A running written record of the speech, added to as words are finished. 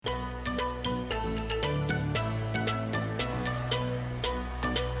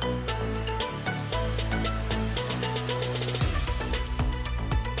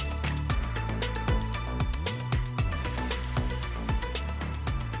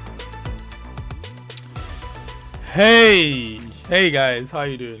Hey guys, how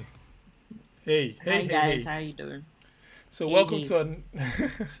you doing? Hi guys, Hey. how you doing? So Hey, welcome hey. to an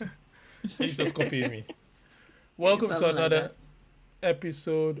you just copying me. Welcome to Something like another that.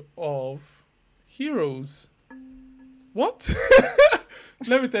 episode of Heroes. What?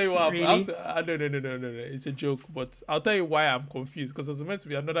 Let me tell you what happened. Really? No. It's a joke, but I'll tell you why I'm confused because it's meant to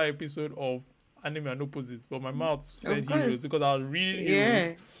be another episode of Anime and Opposites, but my mouth Of said Heroes course. because I was reading Heroes. Yeah.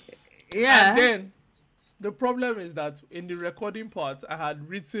 And Yeah. then the problem is that in the recording part, I had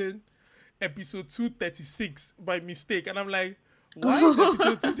written episode 236 by mistake, and I'm like, why is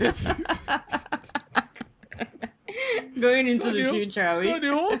episode 236? Going into so the the future, are so we?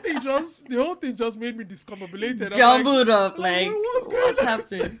 the whole thing just made me discombobulated. Jumbled up, I'm like, like, what's going what's on?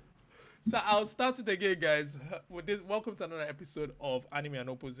 happening? So I'll start it again, guys. With this, welcome to another episode of Anime and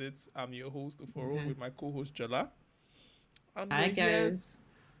Opposites. I'm your host Uforo with my co-host Jola, and Hi we're here guys.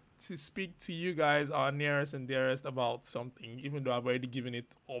 to speak to you guys, our nearest and dearest, about something. Even though I've already given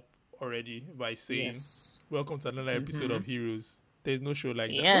it up already by saying, Yes. "Welcome to another episode of Heroes." There's no show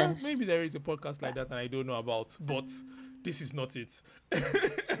like that. Well, maybe Yes. there is a podcast like that, and I don't know about, but this is not it.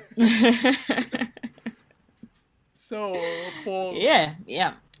 So Yeah,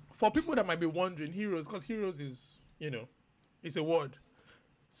 yeah. for people that might be wondering, Heroes, because Heroes is it's a word.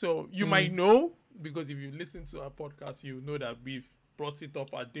 So you might know because if you listen to our podcast, you know that we've brought it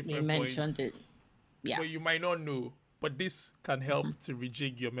up at You different mentioned points, it. Yeah. but you might not know. But this can help to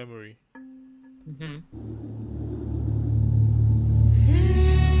rejig your memory.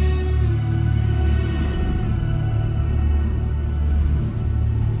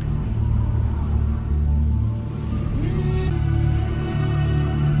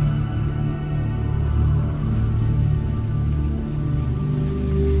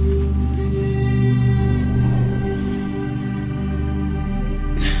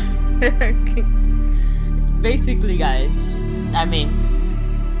 Basically, guys, I mean,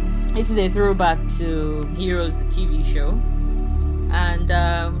 this is a throwback to Heroes, the TV show. And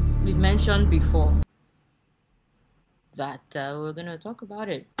we've mentioned before that we're going to talk about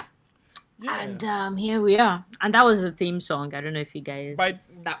it. Yeah, And here we are. And that was the theme song. I don't know if you guys, by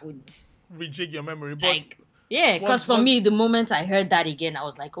that would, rejig your memory. But like, yeah, because for was me, the moment I heard that again, I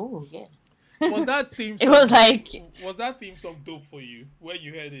was like, oh, yeah. was that theme It song? was like, Was that theme song dope for you when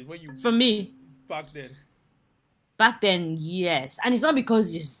you heard it? When you for me, back then? back then, yes. And it's not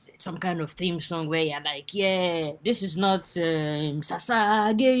because it's some kind of theme song where you're like, yeah, this is not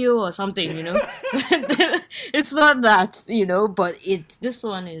Sasageyo or something, you know. It's not that, you know, but this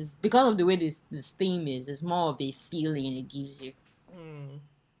one is because of the way this theme is, it's more of a feeling it gives you.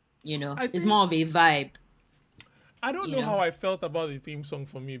 You know, I it's think more of a vibe, I don't you know know. how I felt about the theme song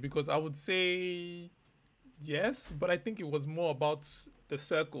for me because I would say yes, but I think it was more about the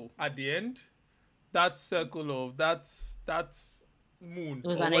circle at the end. That circle of that moon It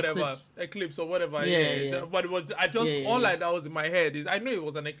was or an whatever eclipse or whatever. Yeah, Yeah, yeah. but it was I just Yeah, all yeah. I that was in my head is I know it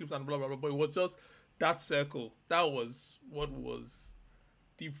was an eclipse and blah blah blah, but it was just that circle. That was what was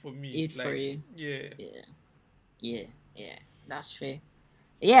deep for me. It for Like you. yeah, Yeah. That's fair.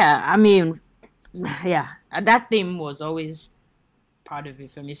 Yeah, I mean, yeah, that theme was always part of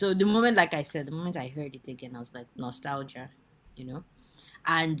it for me. So the moment, like I said, the moment I heard it again, I was like nostalgia, you know.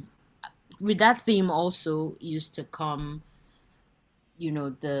 And with that theme also used to come, you know,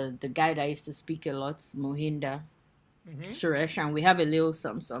 the guy that used to speak a lot, Mohinda Suresh, and we have a little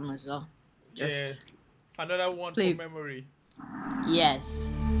some as well. yeah. Just Another one play. from memory.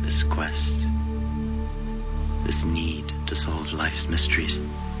 Yes. This quest, this need to solve life's mysteries.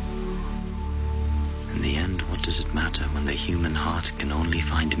 In the end, what does it matter when the human heart can only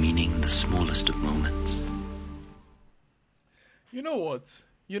find meaning in the smallest of moments? You know what?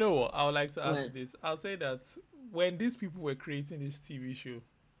 I would like to add to What? this. I'll say that when these people were creating this TV show,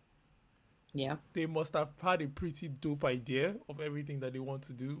 Yeah. they must have had a pretty dope idea of everything that they want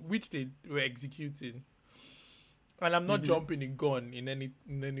to do, which they were executing. And I'm not jumping the gun in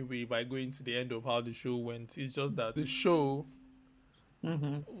any way by going to the end of how the show went. It's just that the show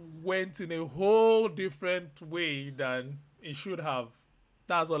went in a whole different way than it should have.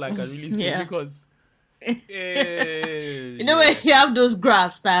 That's all I can really say Yeah. because You know when you have those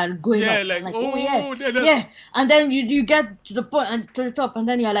graphs that are going Yeah, up, like, oh yeah, they're- yeah, and then you get to the point and to the top, and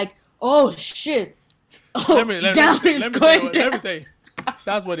then you're like, oh shit, oh let me down tell- is let me going tell you, let me down. tell you,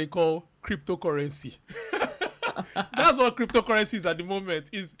 that's what they call cryptocurrency. That's what cryptocurrency is at the moment.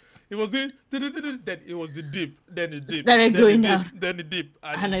 It was the then it was the dip, then the dip, Started then going the dip, down. then the dip,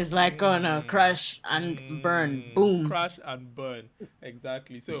 And it's like, oh no, crash and burn, boom, crash and burn.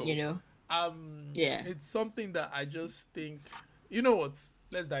 Exactly. So you know. Yeah. it's something that I just think. You know what?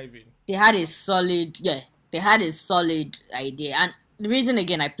 Let's dive in. They had a solid, yeah, They had a solid idea, and the reason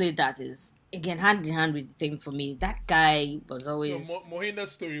again I played that is again hand in hand with the thing for me. That guy was always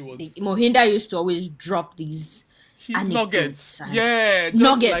Mohinda's story was Mohinda used to always drop these nuggets. And Yeah, just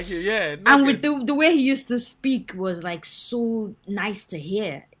nuggets. like nuggets. And with the way he used to speak was like so nice to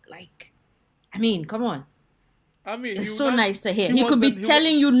hear. Like, I mean, come on. I mean, it's so nice to hear. He was could be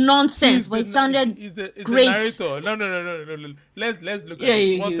telling you nonsense, but it sounded he's great. The narrator. No. Let's look at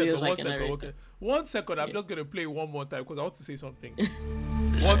this. One second. Okay. 1 second. I'm just gonna play one more time because I want to say something.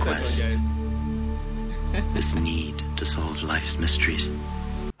 This 1 quest, second, guys. this need to solve life's mysteries.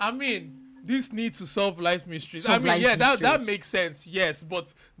 I mean, this need to solve life mysteries. Solve I mean, life that mysteries. makes sense. Yes,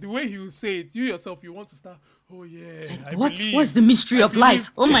 but the way you say it, you yourself, you want to start. Oh yeah, I What? believe. What's the mystery of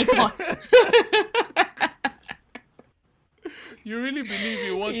life? Oh my god! You really believe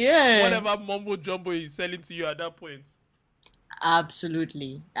you want whatever mumbo jumbo he's selling to you at that point?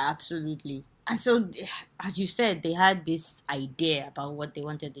 Absolutely. And so, as you said, they had this idea about what they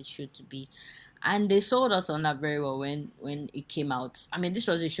wanted the show to be, and they sold us on that very well when it came out. I mean, this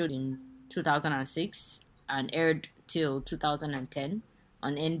was a show in 2006 and aired till 2010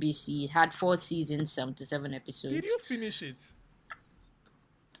 on NBC. It had 4 seasons, 77 episodes. Did you finish it?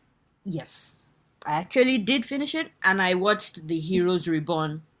 Yes. I actually did finish it, and I watched the Heroes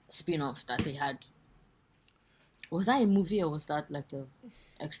Reborn spin-off that they had. Was that a movie or was that like a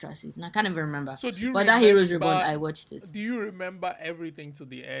extra season? I can't even remember. So do you but that Heroes Reborn, I watched it. Do you remember everything to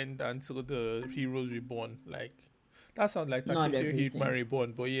the end until the Heroes Reborn? Like, that sounds like Not Takeshi everything. Hitman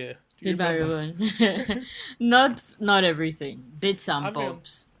Reborn, but yeah. Do you Hitman remember? Reborn. Not everything. Bits and I mean,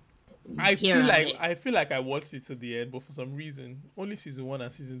 bobs. I Here feel and like there. I feel like I watched it to the end, but for some reason, only season 1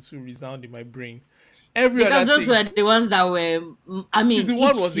 and season 2 resound in my brain. Every Because other those thing, were the ones that were. I mean, season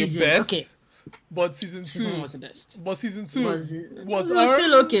 1 each was season, the best, Okay, but season 2 season 1 was the best. But season 2 Was was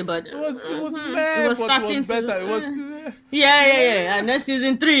still okay, but it was it meh, was but it was starting to- better. It was Yeah. And then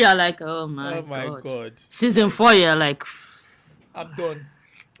season 3, you're like, oh my, oh my god. Season 4, you're like, I'm done.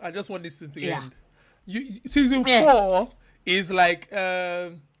 I just want this thing to Yeah. end. Season Yeah. 4 is like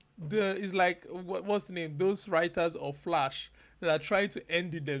what's the name? Those writers of Flash that are trying to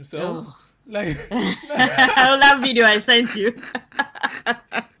end it themselves. Oh. Like that video I sent you.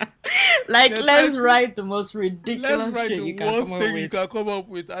 Like, They're let's trying to- write the most ridiculous let's write shit the you can worst come up thing you with. can come up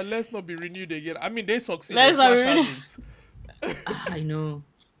with, and let's not be renewed again. I mean, they succeeded. Let's not Flash be hasn't. I know.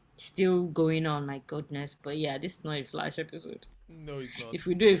 Still going on, my goodness. But yeah, this is not a Flash episode. No, it's not. If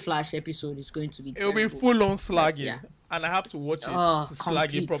we do a Flash episode, it's going to be It'll be terrible. full on slagging, yeah. and I have to watch it Oh, to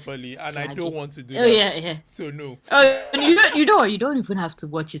slag it complete properly, and I slagging. don't want to do Oh, that. yeah. So no. Oh, and you don't even have to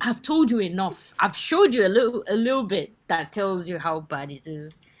watch it. I've told you enough. I've showed you a little bit that tells you how bad it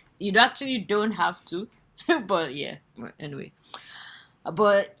is. You actually don't have to. But yeah. Anyway.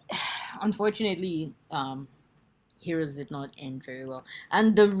 But unfortunately, Heroes did not end very well.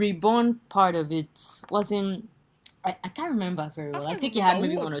 And the Reborn part of it wasn't I can't remember very well. I think it had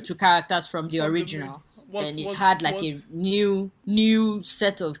maybe one or two characters from the original. And it had like a new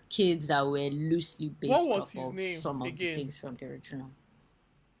set of kids that were loosely based What was off his of name some of again? the things from the original.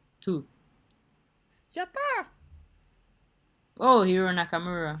 Who? Yappa! Oh, Hiro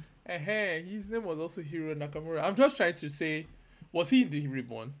Nakamura. His name was also Hiro Nakamura. I'm just trying to say, was he in the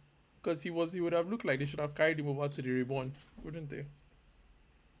Reborn? Because he would have looked like they should have carried him over to the Reborn, wouldn't they?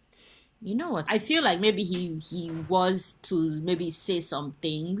 You know what? I feel like maybe he was to maybe say some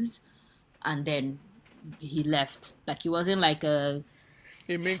things, and then he left. Like he wasn't like a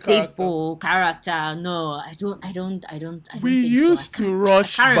main staple character. No, I don't We think used so. to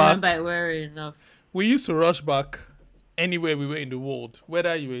rush I can't back. remember it well enough. We used to rush back anywhere we were in the world,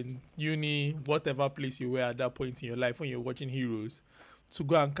 whether you were in uni, whatever place you were at that point in your life when you're watching Heroes, to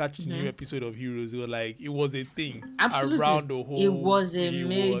go and catch the new episode of Heroes. It was a thing. Absolutely. Around the whole. It was a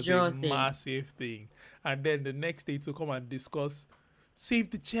major thing. Massive thing. And then the next day to come and discuss, save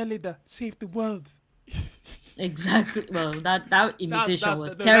the cheerleader, save the world. Exactly. Well, that imitation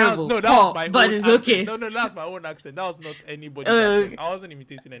was no, terrible. That was my but own it's accent. okay. No, that's my own accent. That was not anybody's Oh, accent. I wasn't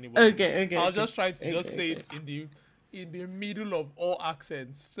imitating anybody. Okay. I was just trying to Okay, say it in the middle of all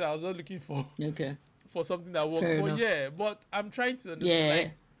accents. So I was not looking for Okay. something that works. Fair But enough. yeah, but I'm trying to understand. Yeah.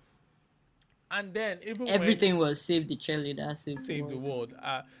 Like, and then even Everything was save the cheerleader, save the world.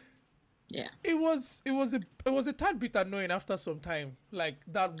 Yeah. It was a tad bit annoying after some time, like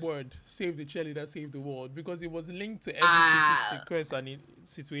that word, save the cheerleader, save the world, because it was linked to every sequence and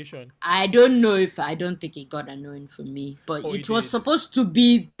situation. I don't think it got annoying for me, but Oh, it it was did. supposed to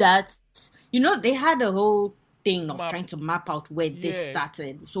be that, they had a whole thing of trying to map out where this Yeah.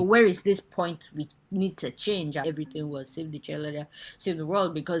 started. So where is this point we need to change? And everything was save the cheerleader, save the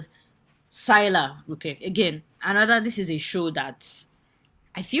world, because Sylar. Okay, again, this is a show that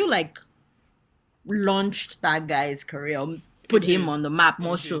I feel like launched that guy's career, put It him did. on the map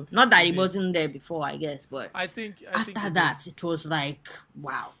more It so. did. Not that It he did. wasn't there before, I guess, but I think after it that, did. it was like,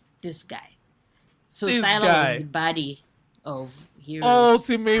 wow, this guy. So This Sylar guy. was the baddie of Heroes.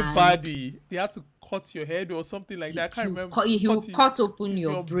 Ultimate and body. They had to cut your head or something like that. I can't remember. He will cut open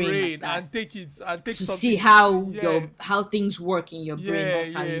your your brain like that and take it and take to something. see how Yeah. how things work in your brain. Yeah,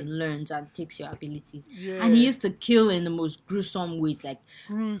 That's how yeah. he learns and takes your abilities. Yeah. And he used to kill in the most gruesome ways. Like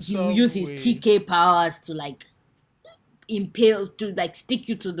he Gruesome would use his way. TK powers to like impale, to like stick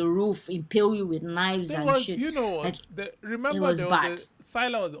you to the roof, impale you with knives There and was, shit. you know what? Like, Remember, was there bad. was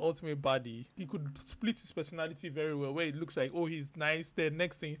Sylar was the ultimate body. He could split his personality very well. Where it looks like, oh, he's nice. Then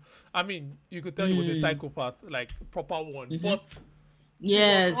next thing, I mean, you could tell he was a psychopath, like proper one. But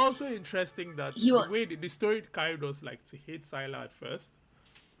yes, it was also interesting that He wa- the way the story carried us like to hate Sylar at first,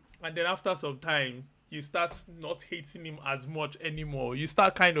 and then after some time, you start not hating him as much anymore. You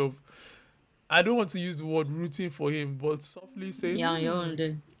start kind of, I don't want to use the word rooting for him, but softly saying, yeah, on your own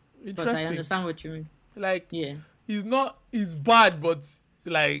day. But I interesting. understand what you mean. Like, Yeah. he's bad, but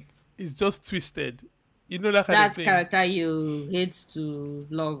like he's just twisted. You know that kind That of thing. character you hate to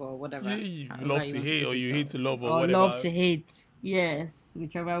love or whatever. You However love you to want hate put or it, you hate to love or or whatever. love to hate. Yes,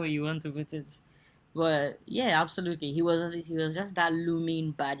 whichever way you want to put it. But yeah, absolutely. He was just that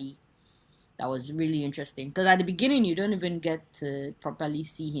looming body that was really interesting. Because at the beginning you don't even get to properly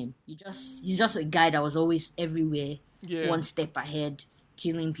see him. He's just a guy that was always everywhere, Yeah. one step ahead,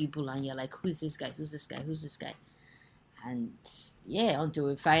 killing people, and you're like, who's this guy? Who's this guy? Who's this guy? And yeah, until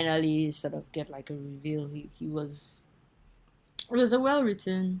we finally sort of get like a reveal, it was a well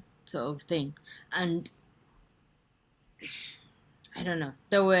written sort of thing. And I don't know,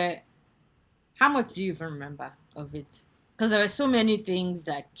 how much do you even remember of it? Because there were so many things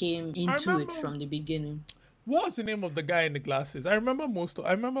that came into it remember- from the beginning. What was the name of the guy in the glasses? I remember most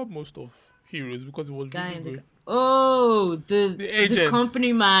of Heroes because it was Guy really in the good. the agents.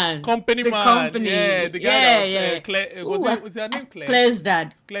 company man. Company the man. company. Yeah, the guy Yeah, that was yeah. Claire. Ooh, Was her name Claire? Claire's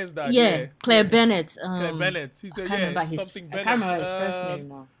dad. Claire's dad. Yeah, Claire Bennett. Claire Bennett. He's the I can't remember something I Bennett. can't remember his first name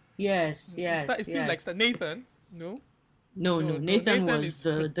now. Yes. It feels like Nathan. No. No, No, Nathan Nathan was is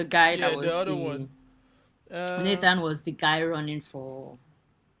the guy Yeah, that was the other one. Nathan was the guy running for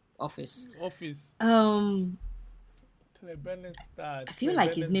office. Office. Claire Bennett's dad. I feel Claire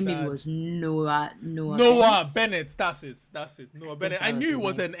like his Bennett's name maybe dad. was Noah. Noah Bennett. That's it. Noah Bennett. that I was knew his it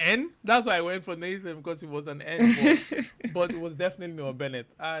was name. an N. That's why I went for Nathan because it was an N. But it was definitely Noah Bennett.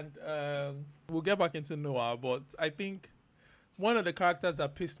 And we'll get back into Noah. But I think one of the characters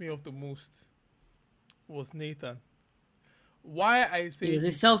that pissed me off the most was Nathan. Why I say He was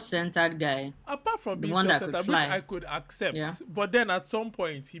a self-centered guy. apart from the being one that could self-centered, which fly. I could accept, Yeah. but then at some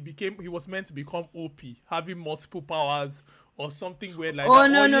point he was meant to become OP, having multiple powers or something weird like Oh,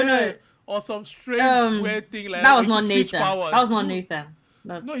 that. no. Or some strange weird thing like That that. was where not you switch Nathan. powers. That was not Nathan.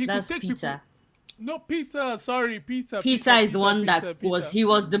 No, he that's could take Peter. No, Peter. Sorry, Peter. Peter is the one that he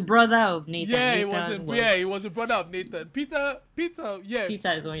was the brother of Nathan. Yeah, he Nathan was the brother of Nathan. Peter. Yeah.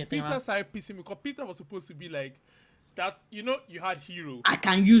 Peter is the one you're thinking Peter about. started pissing me because Peter was supposed to be like that. You know, you had Hero. I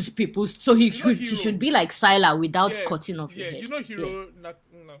can use people, so he You know he Hero. should be like Sylar without Yeah, cutting off your yeah, head. you know Hero,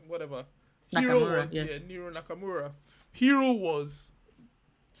 whatever. Nakamura, Hero was, yeah. Nero Nakamura. Hero was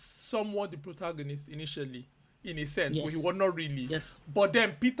somewhat the protagonist initially, in a sense, but he Yes. was not really. Yes. But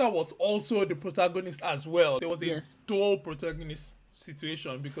then Peter was also the protagonist as well. There was a Yes. dual protagonist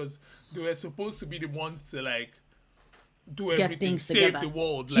situation because they were supposed to be the ones to like do Get everything, things save together. the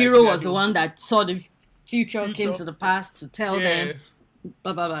world. Hero they are was the one that saw the future, came Future. to the past to tell Yeah. them.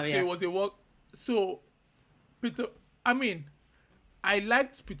 Blah blah blah. So Yeah. it was a work. So Peter, I mean, I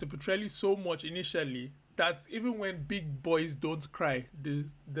liked Peter Petrelli so much initially that even when Big Boys Don't Cry, the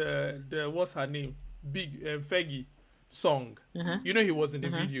what's her name, Big Feggy song, you know he was in the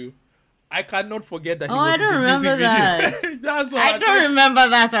video. I cannot forget that he Oh, was I in the don't music remember video. That's what I don't remember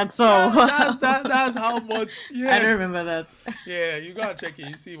that at all. That's how much. Yeah. I don't remember that. Yeah, you gotta check it.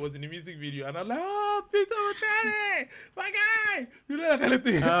 You see, it was in the music video, and I'm like, oh, Peter Petrelli, my guy. You know that kind of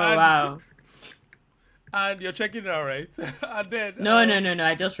thing. Oh And- wow. And you're checking it out, right? And then No.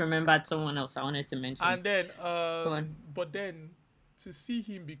 I just remembered someone else I wanted to mention. And then on. but then to see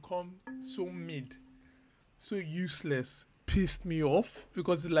him become so mid, so useless, pissed me off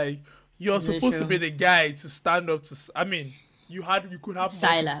because like you're Yeah, supposed to sure. be the guy to stand up to. I mean, you could have more-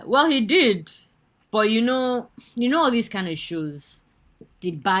 Sylar. Well, he did, but you know all these kind of shows.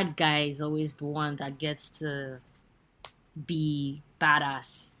 The bad guy is always the one that gets to be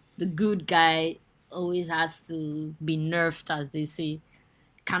badass. The good guy always has to be nerfed, as they say.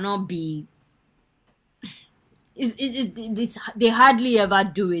 cannot be. They hardly ever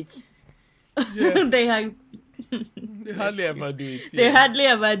do it. Yeah. They They hardly ever do it. they Yeah. hardly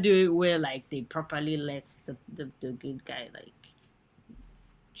ever do it where like they properly let the good guy like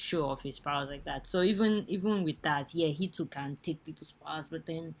show off his powers like that. So even with that, yeah, he too can take people's powers, but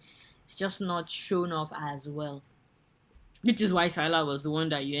then it's just not shown off as well. Which is why Sylar was the one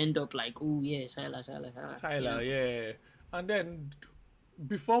that you end up like, oh yeah, Sylar. Tyler, yeah. And then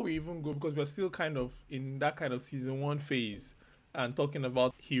before we even go, because we're still kind of in that kind of season 1 phase and talking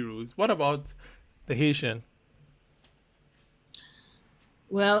about heroes, what about the Haitian?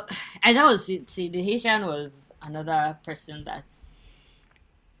 Well, and that was it. See, the Haitian was another person that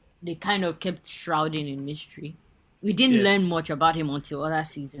they kind of kept shrouding in mystery. We didn't Yes. learn much about him until other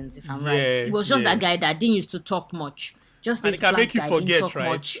seasons, if I'm right. Yeah, It was just yeah. that guy that didn't used to talk much. Just And this it can black make you guy didn't forget, talk right?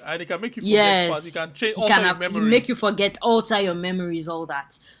 much. And it can make you forget. Yes, It can change he alter can your he memories. make you forget, alter your memories, all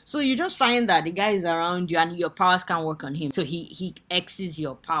that. So you just find that the guy is around you and your powers can't work on him. So he X's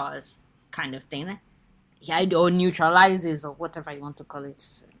your powers, kind of thing. Yeah, or neutralizes or whatever you want to call it.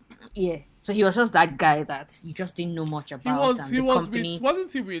 Yeah. So he was just that guy that you just didn't know much about. and He the was company, with,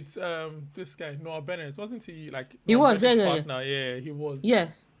 wasn't he with this guy Noah Bennett? Wasn't he like He Noah was, Bennett's yeah. partner? Yeah, he was.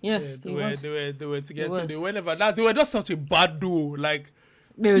 Yes, Yeah, yes, they he were, was. they were together. So was. they whenever that they were just such a bad duo. Like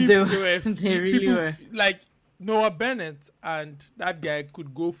They people- were, they really people were. like Noah Bennett and that guy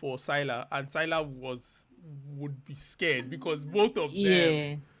could go for Sylar, and Sylar would be scared because both of them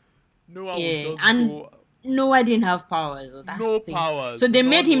Yeah. Noah Yeah, would just and go. No, I didn't have powers. So that's No the thing. powers, So they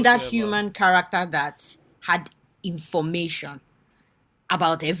made none him that whatsoever. human character that had information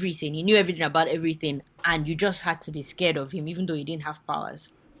about everything. He knew everything about everything, and you just had to be scared of him, even though he didn't have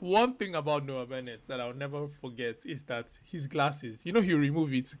powers. One thing about Noah Bennett that I'll never forget is that his glasses, you know, he'll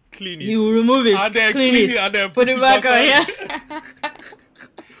remove it, clean it. He will remove it, and then clean clean it, and then put it back on. Yeah. Yeah.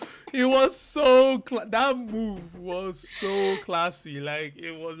 It was so that move was so classy. Like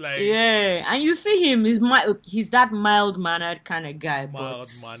it was like Yeah, and you see him. He's that mild mannered kind of guy. mild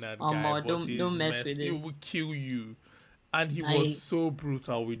but mannered guy. But don't mess with It it. would kill you. And he I- was so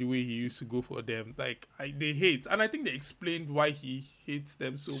brutal with the way he used to go for them. Like they hate, and I think they explained why he hates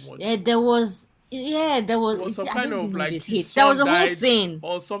them so much. Yeah, there was. There was. It was some I kind don't of remember like his his hate. There was son a whole died thing.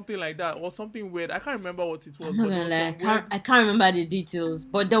 or something like that, or something weird. I can't remember what it was. I'm not But there gonna was lie, some I can't remember the details,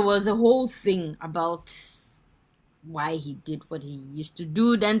 but there was a whole thing about why he did what he used to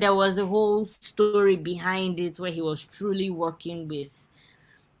do. Then there was a whole story behind it where he was truly working with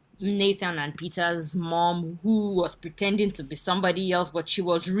Nathan and Peter's mom, who was pretending to be somebody else, but she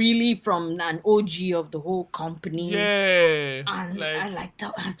was really from an OG of the whole company. Yeah, And like, I like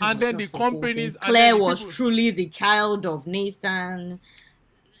that. and then the companies- and Claire then the was people- truly the child of Nathan.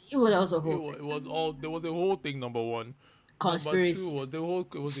 It was a whole thing. it was all there was a whole thing. Number one, Conspiracy. Number two was the whole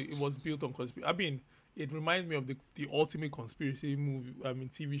it was built on conspiracy. I mean, it reminds me of the ultimate conspiracy movie. I mean,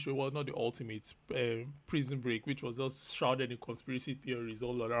 TV show. Well, not the ultimate, Prison Break, which was just shrouded in conspiracy theories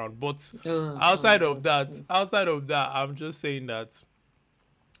all around. But outside of that, I'm just saying that.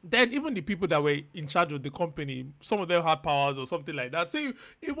 Then even the people that were in charge of the company, some of them had powers or something like that. So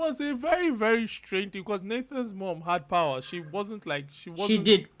it was a very, very strange thing because Nathan's mom had powers. She wasn't. She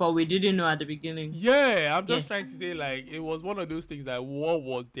did, but we didn't know at the beginning. Yeah, I'm just Yeah. trying to say like it was one of those things that what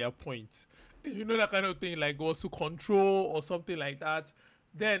was their point? You know, that kind of thing, like was to control or something like that.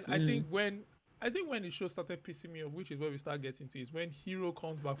 Then I think when the show started pissing me off, which is where we start getting to, is when Hero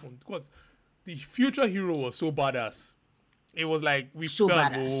comes back from, because the future Hero was so badass. It was like we So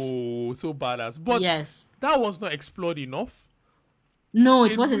felt badass. so badass, but Yes. that was not explored enough. No,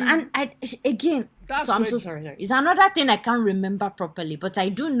 it It wasn't. really- And again, That's so I'm where so the- sorry. It's another thing I can't remember properly, but I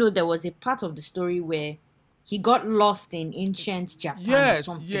do know there was a part of the story where he got lost in ancient Japan or Yes,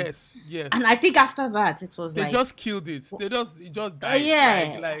 something. yes. And I think after that, it was They like, just killed it. It just died.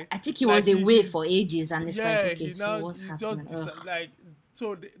 yeah, like, I think he like was away for ages, and it's yeah, like, okay, he so now what's he happening? just Ugh. like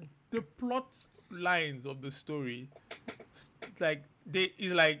so the plot lines of the story, like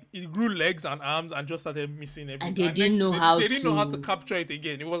it grew legs and arms and just started missing everything. And they didn't know they, how they didn't know how to to- capture it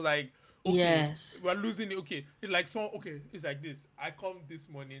again. It was like, okay, Yes. we're losing it. Okay, it's like it's like this. I come this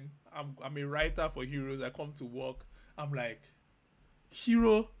morning. I'm a writer for Heroes. I come to work. I'm like,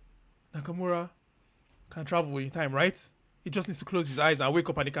 Hero Nakamura can travel in time, right? He just needs to close his eyes and wake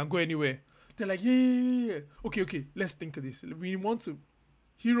up and he can go anywhere. They're like, yeah. Okay, let's think of this. We want to.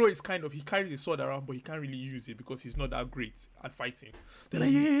 Hero is he carries his sword around, but he can't really use it because he's not that great at fighting. They're like,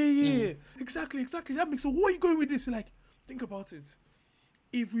 yeah. Exactly. That makes sense. Where are you going with this? Like, think about it.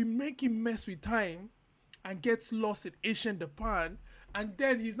 If we make him mess with time and gets lost in ancient Japan, and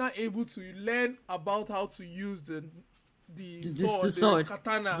then he's not able to learn about how to use the The sword, sword. the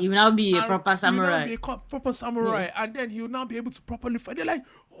katana. He will now be a and proper he will now samurai. be a proper samurai, and then he will now be able to properly fight. They're like,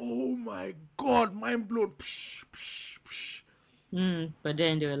 oh my god, mind blown. Psh, psh, psh. But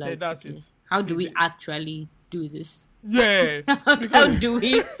then they were like, that's okay, it. how do we actually do this? Yeah. How Because do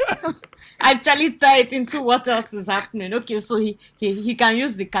we actually tie it into what else is happening? Okay, so he can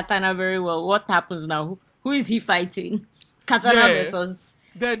use the katana very well. What happens now? Who is he fighting? Katana Yeah. versus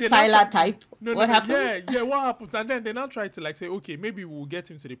they Sylar type. What happens? Yeah, what happens? And then they now try to like say, okay, maybe we'll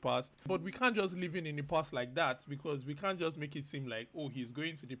get him to the past, but we can't just live in the past like that, because we can't just make it seem like, oh, he's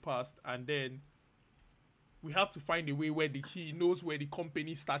going to the past, and then we have to find a way where he knows where the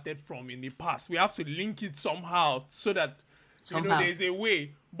company started from in the past. We have to link it somehow so that there's a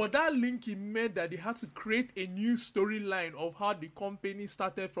way. But that linking meant that they had to create a new storyline of how the company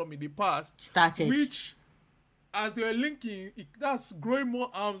started from in the past. Which, as they were linking, that's growing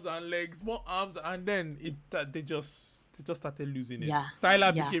more arms and legs, and then they just started losing it. Yeah.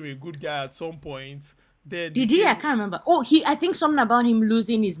 Tyler became a good guy at some point. Then Did he? I can't remember. Oh, I think something about him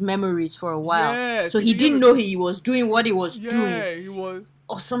losing his memories for a while. Yes, so he didn't know he was doing what he was doing. Yeah, he was.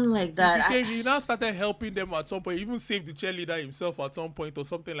 Or something like that. He now started helping them at some point. He even saved the cheerleader himself at some point or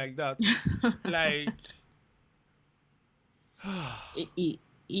something like that. Like...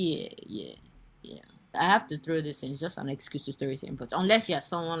 Yeah. I have to throw this in. It's just an excuse to throw it in. But unless you're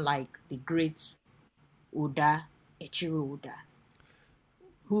someone like the great Eiichiro Oda,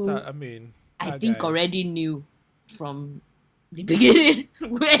 who... I think already knew from the beginning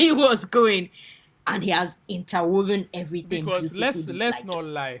where he was going, and he has interwoven everything. Because let's not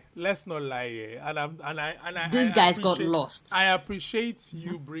lie, yeah. And this guy's got lost. I appreciate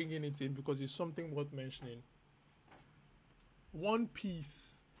you bringing it in because it's something worth mentioning. One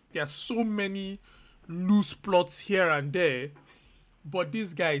Piece, there are so many loose plots here and there, but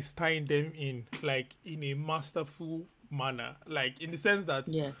this guy is tying them in like in a masterful manner, like in the sense that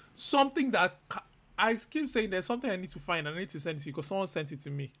something that I keep saying there's something I need to find and I need to send it to you because someone sent it to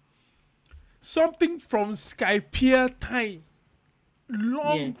me. Something from Skypiea time,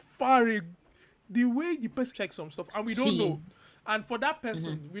 far ago, the way the person checks some stuff and we don't know. And for that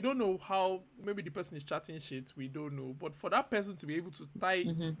person, we don't know how, maybe the person is chatting shit, we don't know. But for that person to be able to tie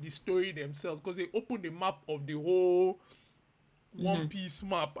the story themselves, because they opened the map of the whole One Piece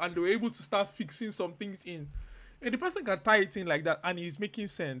map and they were able to start fixing some things in. And the person can tie it in like that and it's making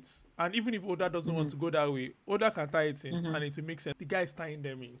sense. And even if Oda doesn't want to go that way, Oda can tie it in and it will make sense. The guy is tying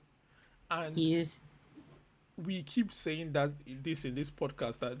them in. And he is. We keep saying that in this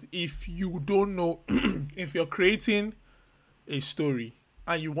podcast, that if you don't know, if you're creating a story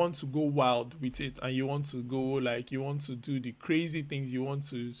and you want to go wild with it and you want to go like, you want to do the crazy things, you want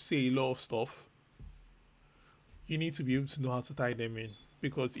to say a lot of stuff, you need to be able to know how to tie them in.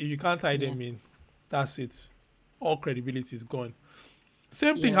 Because if you can't tie them in, that's it. All credibility is gone.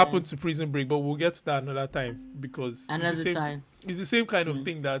 Same thing happened to Prison Break, but we'll get to that another time because it's the same kind of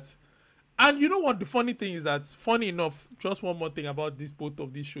thing that. And you know what? The funny thing is that, funny enough, just one more thing about both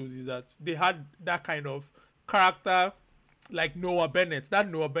of these shows is that they had that kind of character, like Noah Bennett. That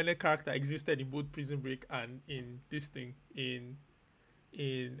Noah Bennett character existed in both Prison Break and in this thing in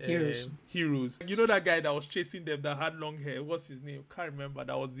Heroes. You know that guy that was chasing them that had long hair? What's his name? Can't remember.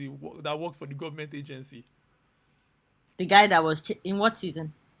 That worked for the government agency. The guy that was in what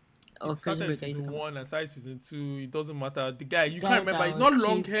season? It started season 1 and started season 2. It doesn't matter. The guy, you can't remember. He's not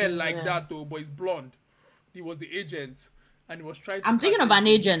long hair like that though, but he's blonde. He was the agent, and he was trying to. I'm thinking of an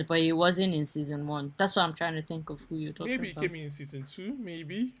agent, but he wasn't in season 1. That's why I'm trying to think of who you're talking about. Maybe he came in season 2.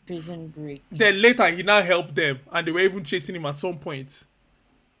 Maybe Prison Break. Then later he now helped them, and they were even chasing him at some point,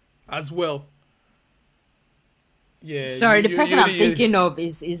 as well. Yeah. Sorry, the person I'm thinking of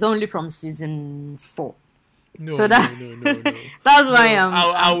is only from season 4. No, so no. That's why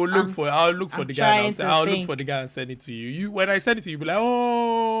I'll look for the guy. I'll look for the guy and send it to you. When I send it to you, you'll be like,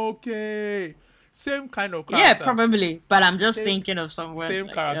 oh, okay, same kind of character. Yeah, probably. But I'm just thinking of somewhere. Same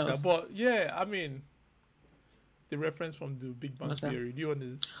like character, else. but yeah, I mean, the reference from the Big Bang Theory. Do you want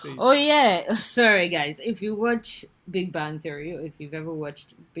to say? Oh yeah, sorry guys. If you watch Big Bang Theory, or if you've ever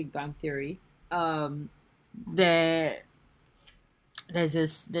watched Big Bang Theory, there's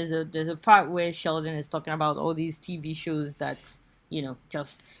a part where Sheldon is talking about all these TV shows that,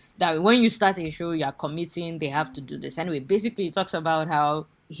 just that when you start a show, you're committing, they have to do this. Anyway, basically it talks about how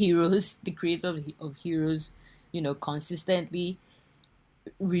Heroes, the creator of Heroes, consistently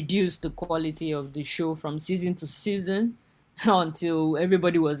reduced the quality of the show from season to season until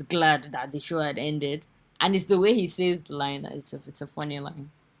everybody was glad that the show had ended. And it's the way he says the line that it's a funny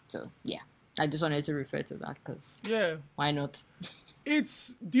line. So yeah, I just wanted to refer to that because Yeah. why not?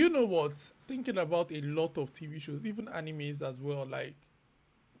 Do you know what? Thinking about a lot of TV shows, even animes as well, like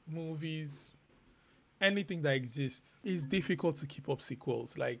movies, anything that exists, it's difficult to keep up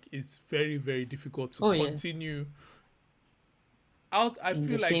sequels. Like, it's very, very difficult to continue. I In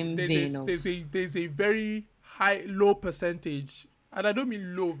feel the like same vein of- there's a very low percentage, and I don't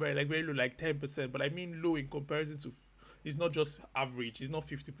mean low, very low, like 10%, but I mean low in comparison to. It's not just average. It's not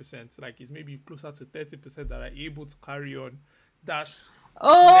 50%. Like, it's maybe closer to 30% that are able to carry on. That.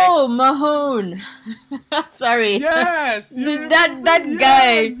 Oh, Mahone. Sorry. Yes. That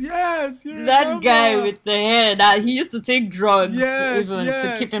guy. Yes. That guy with the hair that he used to take drugs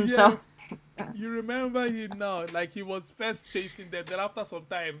to keep himself. You remember him now? Like, he was first chasing them. Then after some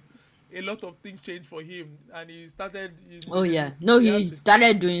time, a lot of things changed for him, and he started. He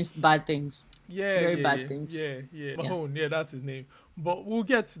started doing bad things. Very bad things. Yeah. Mahone, that's his name. But we'll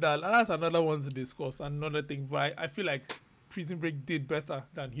get to that. That's another one to discuss. Another thing, but I feel like Prison Break did better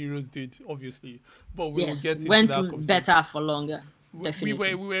than Heroes did, obviously. But we will get into that. Went better for longer. We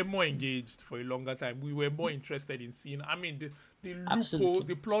were more engaged for a longer time. We were more interested in seeing. I mean, the loophole,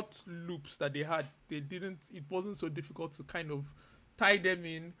 the plot loops that they had, it wasn't so difficult to kind of tie them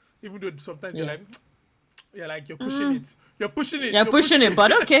in, even though sometimes you're like, you're pushing it,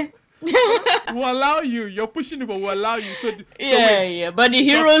 but okay. We'll allow you. You're pushing it, but we'll allow you. But the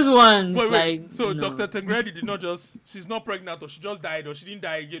Heroes ones, So no. Dr. Tangredi did not just. She's not pregnant, or she just died, or she didn't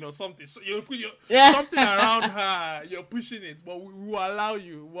die again, or something. So you're something around her. You're pushing it, but we will allow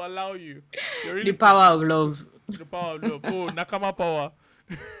you. We'll allow you. Really the power of love. The power of love. Oh, Nakama power.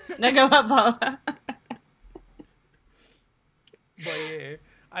 Nakama power. But yeah,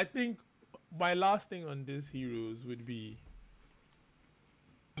 I think my last thing on this Heroes would be.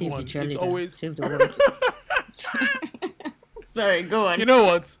 Save the cheerleader. Save the world. Sorry, go on. You know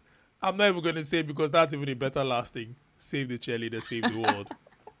what? I'm not even going to say, because that's even a better last thing. Save the cheerleader, save the world.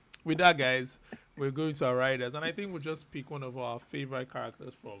 With that, guys, we're going to our riders. And I think we'll just pick one of our favorite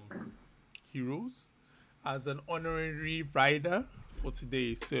characters from Heroes as an honorary rider for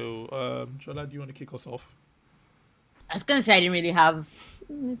today. So, Chola, do you want to kick us off? I was going to say I didn't really have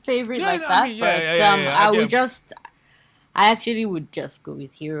a favorite that. I actually would just go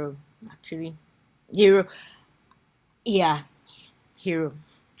with Hero. Hero.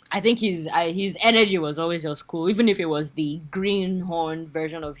 I think his energy was always just cool, even if it was the greenhorn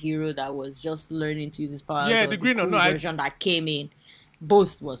version of Hero that was just learning to use his powers. Yeah, the greenhorn version that came in.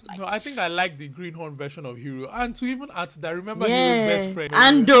 Both was like. No, I think I like the greenhorn version of Hero, and to even add to that, remember Hero's best friend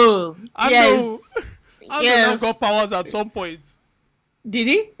Ando. Yes. Ando got powers at some point. Did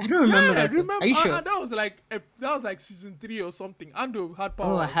he? I don't remember that. Are you sure? That was like season 3 or something. Ando had powers.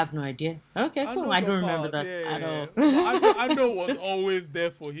 Oh, I have no idea. Okay, cool. I don't remember that at all. Ando was always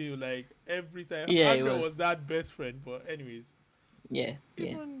there for him, like every time. Yeah, Ando was that best friend. But anyways,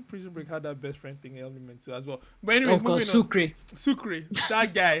 even Prison Break had that best friend thing element too as well. But anyway, of course, Sucre,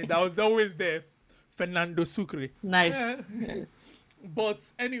 that guy that was always there, Fernando Sucre. Nice. Yes.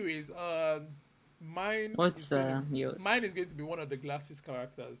 But anyways, mine. What's yours? Mine is going to be one of the Glasses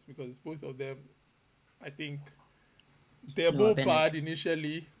characters, because both of them, I think, they're both bad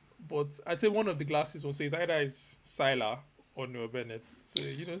initially, but I'd say one of the Glasses will say it's either Sylar or Noah Bennett. So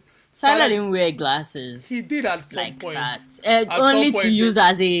Sylar didn't wear glasses. He did at some point. That. Only to use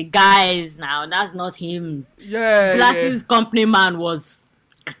as a guise now. That's not him. Yeah. Glasses company man was.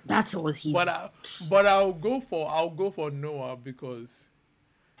 That was his. But I'll go for Noah, because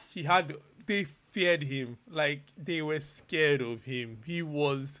they feared him. Like, they were scared of him. He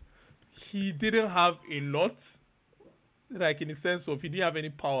didn't have a lot, like in the sense of he didn't have any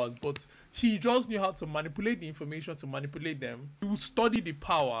powers, but he just knew how to manipulate the information, to manipulate them. He would study the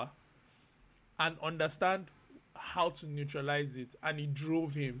power and understand how to neutralize it, and it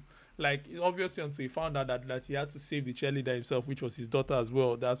drove him. Like, obviously, until he found out that he had to save the cheerleader himself, which was his daughter as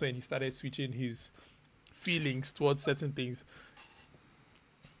well. That's when he started switching his feelings towards certain things.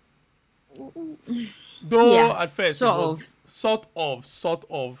 Though at first it was sort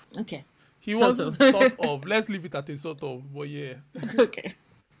of. Okay. He wasn't sort of. Let's leave it at a sort of. But yeah. Okay.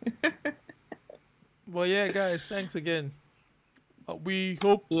 But yeah, guys, thanks again. We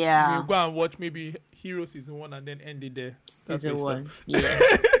hope we'll go and watch maybe Hero season 1 and then end it there. Season 1.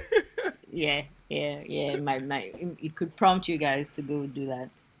 Yeah. It could prompt you guys to go do that.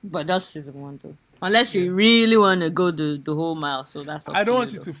 But that's season 1 though. Unless you really want to go the whole mile, so that's up I don't to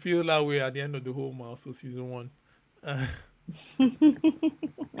want you to feel that way at the end of the whole mile, so season 1.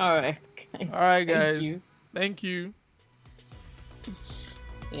 Alright, guys. Thank you.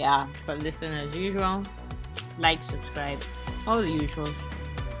 Yeah, but listen, as usual, like, subscribe, all the usuals.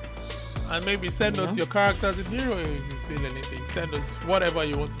 And maybe send us your characters in Hero if you feel anything. Send us whatever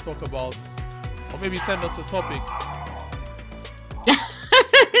you want to talk about. Or maybe send us a topic.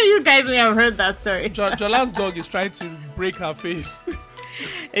 You guys may have heard that story. Jola's dog is trying to break her face.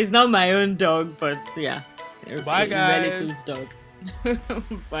 It's not my own dog, but yeah. Bye, guys. Relative's dog.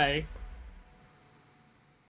 Bye.